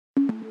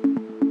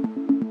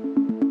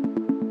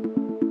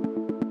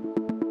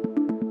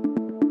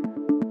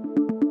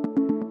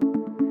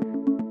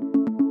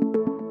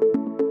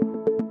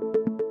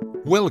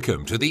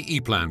Welcome to the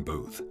EPLAN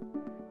booth.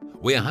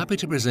 We are happy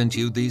to present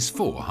you these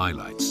 4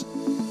 highlights.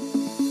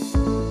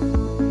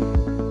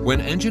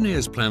 When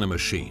engineers plan a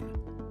machine,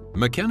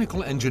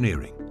 mechanical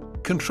engineering,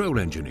 control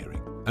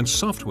engineering, and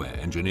software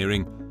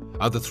engineering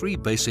are the 3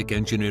 basic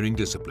engineering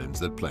disciplines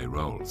that play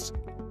roles.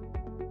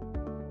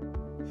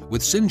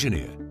 With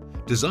Syngineer,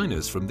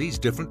 designers from these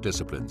different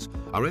disciplines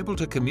are able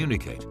to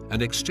communicate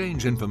and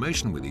exchange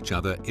information with each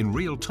other in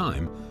real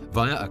time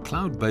via a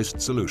cloud-based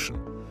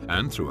solution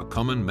and through a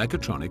common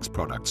mechatronics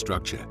product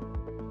structure.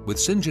 With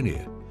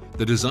Syngineer,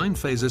 the design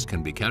phases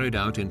can be carried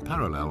out in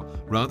parallel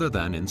rather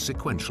than in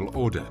sequential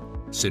order.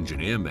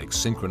 Syngineer makes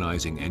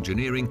synchronizing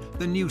engineering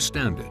the new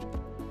standard,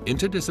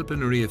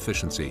 interdisciplinary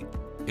efficiency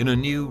in a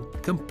new,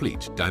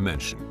 complete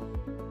dimension.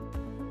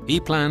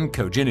 EPLAN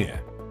Cogineer.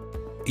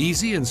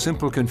 Easy and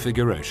simple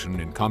configuration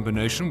in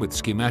combination with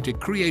schematic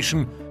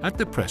creation at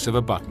the press of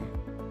a button.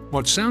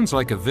 What sounds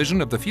like a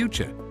vision of the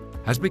future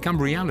has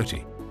become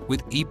reality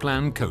with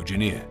EPLAN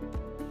Cogineer.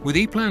 With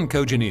EPLAN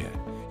Cogineer,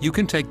 you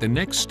can take the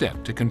next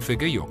step to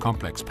configure your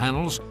complex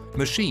panels,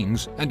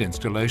 machines, and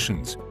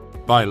installations.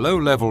 By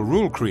low-level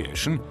rule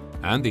creation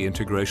and the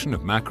integration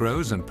of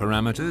macros and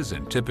parameters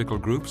in typical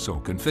groups or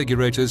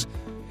configurators,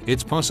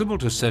 it's possible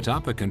to set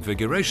up a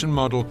configuration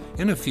model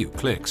in a few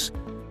clicks.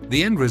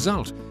 The end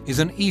result is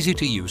an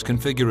easy-to-use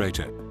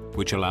configurator,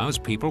 which allows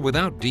people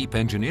without deep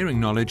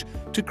engineering knowledge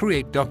to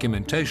create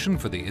documentation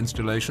for the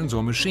installations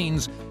or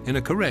machines in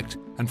a correct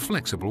and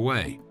flexible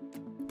way.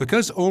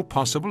 Because all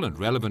possible and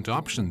relevant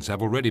options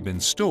have already been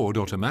stored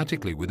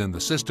automatically within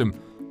the system,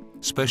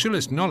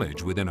 specialist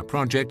knowledge within a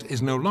project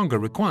is no longer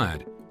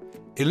required,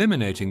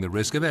 eliminating the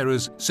risk of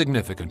errors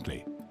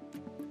significantly.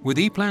 With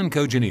EPLAN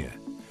Cogineer,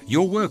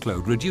 your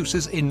workload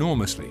reduces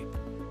enormously.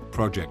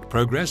 Project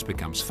progress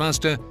becomes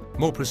faster,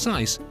 more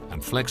precise,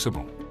 and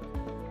flexible.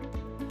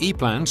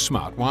 EPLAN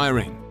Smart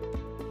Wiring.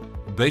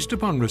 Based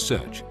upon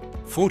research,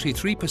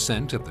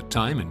 43% of the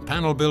time in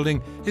panel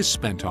building is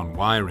spent on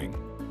wiring.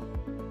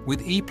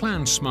 With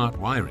EPLAN Smart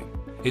Wiring,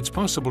 it's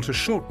possible to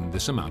shorten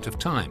this amount of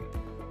time.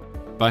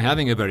 By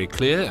having a very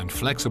clear and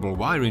flexible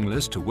wiring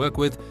list to work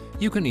with,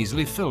 you can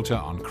easily filter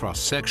on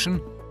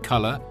cross-section,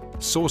 color,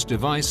 source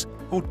device,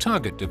 or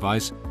target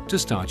device to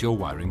start your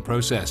wiring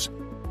process.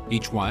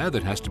 Each wire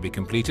that has to be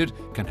completed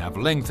can have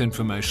length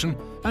information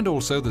and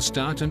also the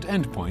start and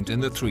end point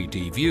in the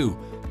 3D view,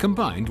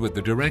 combined with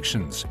the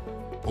directions.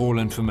 All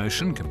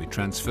information can be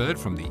transferred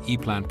from the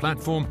EPLAN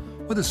platform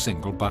with a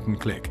single button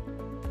click.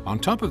 On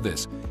top of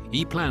this,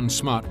 EPLAN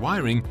Smart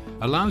Wiring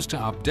allows to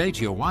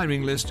update your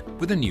wiring list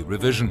with a new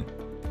revision.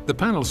 The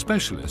panel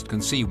specialist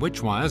can see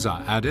which wires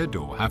are added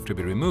or have to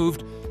be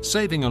removed,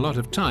 saving a lot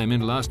of time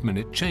in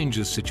last-minute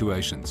changes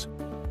situations.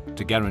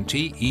 To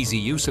guarantee easy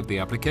use of the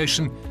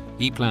application,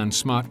 EPLAN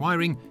Smart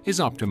Wiring is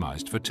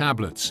optimized for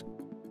tablets.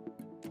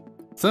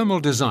 Thermal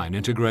design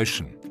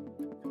integration.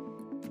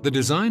 The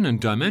design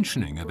and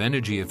dimensioning of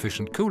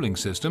energy-efficient cooling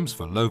systems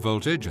for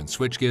low-voltage and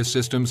switchgear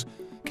systems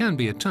can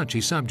be a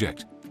touchy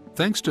subject.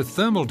 Thanks to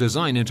thermal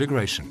design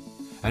integration,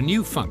 a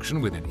new function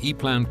within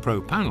EPLAN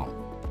Pro Panel,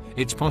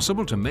 it's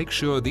possible to make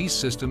sure these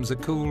systems are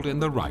cooled in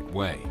the right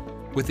way.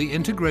 With the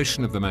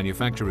integration of the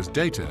manufacturer's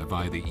data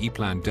via the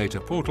EPLAN data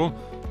portal,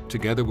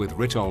 together with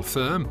Ritol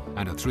Therm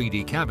and a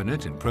 3D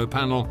cabinet in Pro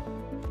Panel,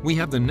 we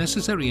have the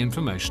necessary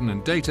information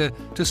and data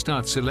to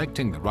start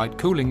selecting the right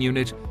cooling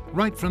unit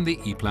right from the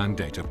EPLAN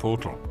data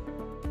portal.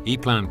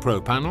 EPLAN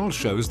Pro Panel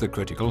shows the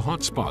critical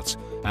hotspots,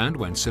 and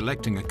when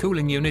selecting a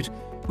cooling unit,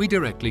 we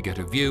directly get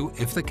a view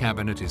if the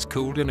cabinet is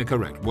cooled in a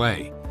correct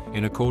way,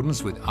 in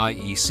accordance with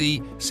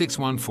IEC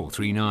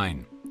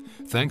 61439.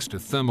 Thanks to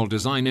thermal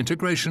design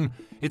integration,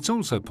 it's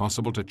also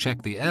possible to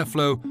check the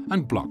airflow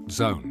and blocked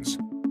zones.